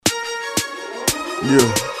Yeah.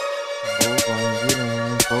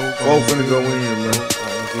 Folk finna go in, man.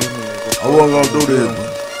 I wasn't gonna do this, man.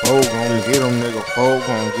 Folk gonna get them, nigga. Folk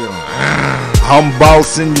gonna get them. I'm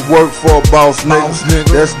boss and you work for a boss, nigga.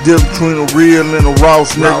 That's the difference between a real and a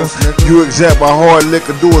Ross, nigga. You exempt by hard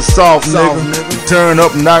liquor, do a soft, nigga. You turn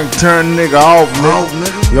up and I can turn nigga off,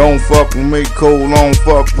 nigga. You don't fuck with me, cool, I don't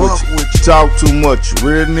fuck with you. Talk too much, you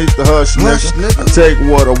really need to hush, nigga. I take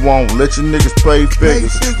what I want, let your niggas pay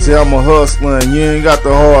figures. Say I'm a hustler and you ain't got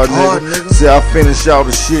the heart, nigga. Say I finish all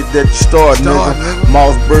the shit that you start, nigga.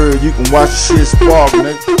 Mouse bird, you can watch the shit spark,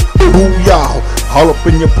 nigga. Boo y'all, all up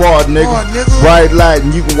in your part, nigga. Bright light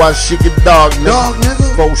and you can watch shit get dark,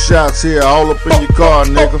 nigga. 4 shots here, all up in your car,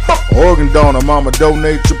 nigga. Organ donor, mama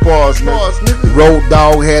donate your parts, nigga. The road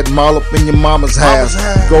dog had them all up in your mama's house.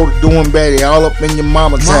 Go to doing Betty, all up in your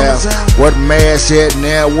mama's house. Where the mash at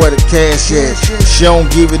now, where the cash at. She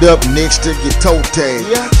don't give it up next to get toe tag.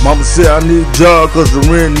 Mama said I need a job cause the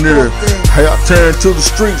rent there. Hey, I turn to the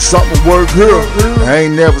street, something work here. I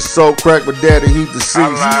ain't never sold crack, but daddy he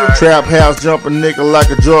deceased. Trap house jumping nigga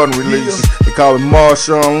like a Jordan release. They call me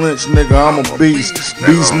Marshawn Lynch, nigga, I'm a beast.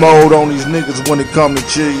 Beast mode on these niggas when it come to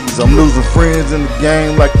cheese. I'm losing friends in the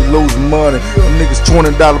game like you losing money. Them niggas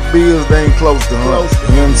 $20 bills, they ain't close to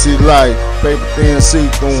 100. MC light, paper thin, see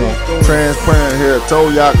through them. Transparent hair,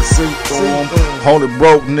 told y'all I can see through them. Only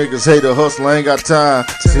broke niggas hate a hustler, ain't got time.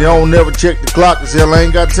 See, I don't never check the clock, cause hell I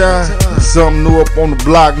ain't got time. Something new up on the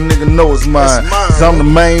block, nigga know it's mine. Cause I'm the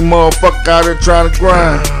main motherfucker out there trying to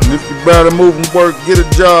grind. And if you better move and work, get a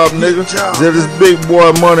job, nigga. Cause this big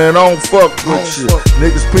boy money and I don't fuck with shit.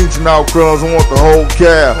 Niggas pinching out crumbs, I want the whole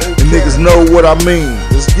cow. And niggas know what I mean.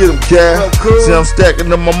 Let's get them, cow. See, I'm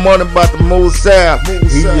stacking up my money, about to move south.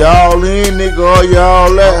 Either you all in, nigga, or you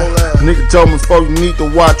all out. Nigga told me before you need to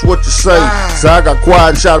watch what you say. So I got quiet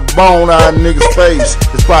and shot a bone out of nigga's face.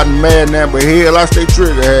 It's probably mad now, but hell, I stay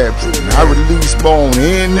trigger happy. I release bone,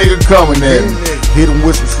 any nigga coming at me. Hit him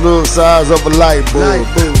with some slug size of a light bulb.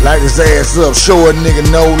 Light his ass up, show a nigga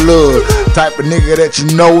no love. Type of nigga that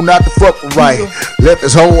you know not to fuck with right. Left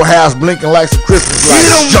his whole house blinking like some Christmas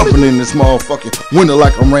lights. Jumping in this motherfucking window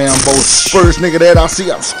like a Rambo. First nigga that I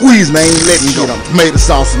see, I'm squeezing, I ain't letting go. Tomato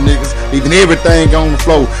sauce niggas, leaving everything on the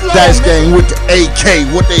floor. Dice game with the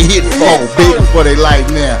AK, what they hit for? Big for they life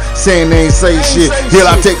now, saying they ain't say shit. Hell,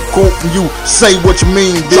 I take a quote from you, say what you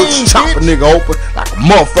mean, bitch. Chop a nigga open like a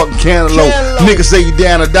motherfucking cantaloupe. Nigga say you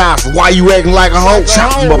down to die, so why you acting like a hoe?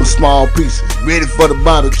 Chop them up in small pieces, ready for the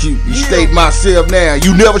barbecue. You state myself now,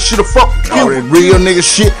 you never should've fucked with all that real nigga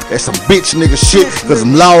shit. That's some bitch nigga shit, cause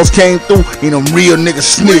them laws came through, ain't them real nigga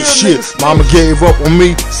snitch shit. Mama gave up on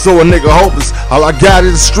me, so a nigga hopeless. All I got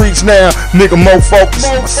is the streets now, nigga more focused.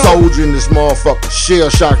 I'm a soldier in this motherfucker, shell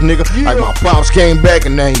shock nigga. Like my pops came back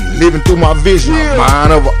and they ain't living through my vision.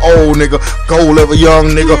 Mind of an old nigga, goal of a young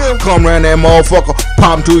nigga. Come around that motherfucker,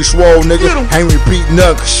 pop him till he swole nigga. Ain't repeating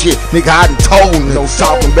nothing, shit, nigga I done told nigga.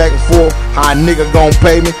 Talking back and forth, how a nigga gon'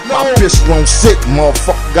 pay me. My pistol won't sit,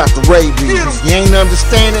 motherfucker got the rabies. You ain't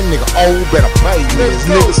understanding, nigga, old better pay me. This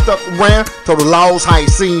nigga stuck around, told the laws how he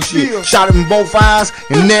seen shit. Shot him in both eyes,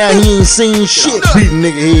 and now he ain't seen shit. Beat a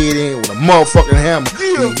nigga head in with a motherfucking hammer.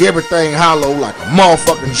 Leave everything hollow like a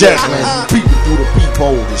motherfucking jack-lantern. People through the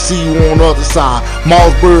peephole, they see you on the other side.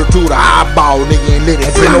 Mossberg to the eyeball, nigga ain't let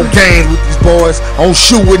it. Ain't no games with these boys. I don't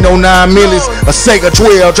shoot with no 9 millis. A Sega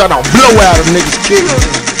 12 try to blow out a nigga's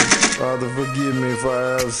kidneys. Father, forgive me if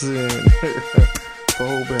I have sinned.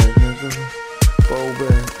 Fall back, nigga. Fall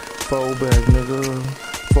back, fall back, nigga.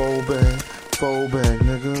 Fall back, fall back,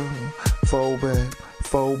 nigga. Fall back,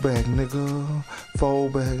 fall back, nigga. Fall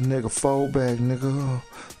back, nigga. Fall back, nigga.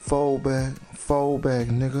 Fall back, fall back,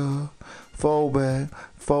 nigga. Fall back,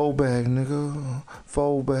 fall back, nigga.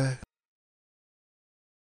 Fall back.